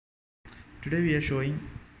Today we are showing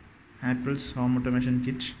Apple's home automation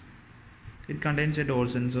kit. It contains a door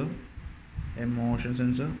sensor, a motion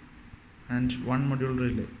sensor and one module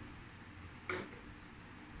relay.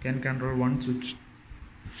 Can control one switch.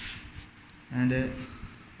 And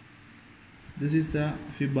this is the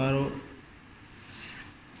Fibaro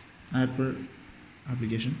Apple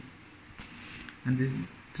application. And these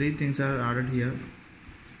three things are added here.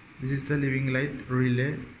 This is the living light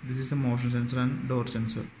relay, this is the motion sensor and door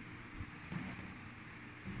sensor.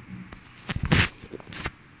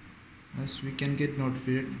 As we can get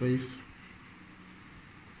notified by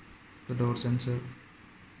the door sensor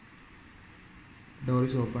door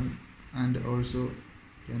is open, and also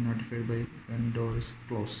can notify by when door is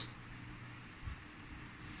closed.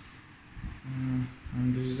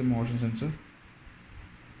 And this is the motion sensor,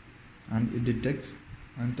 and it detects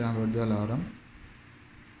and tampered the alarm.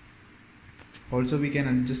 Also we can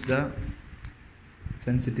adjust the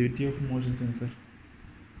sensitivity of motion sensor.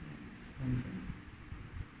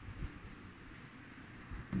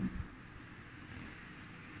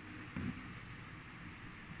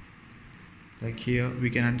 Like here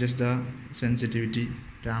we can adjust the sensitivity,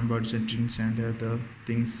 tampered settings and other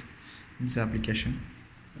things in this application.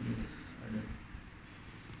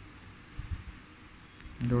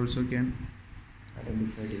 And also can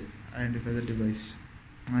identify the device.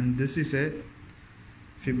 And this is a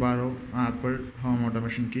Fibaro Apple home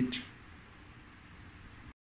automation kit.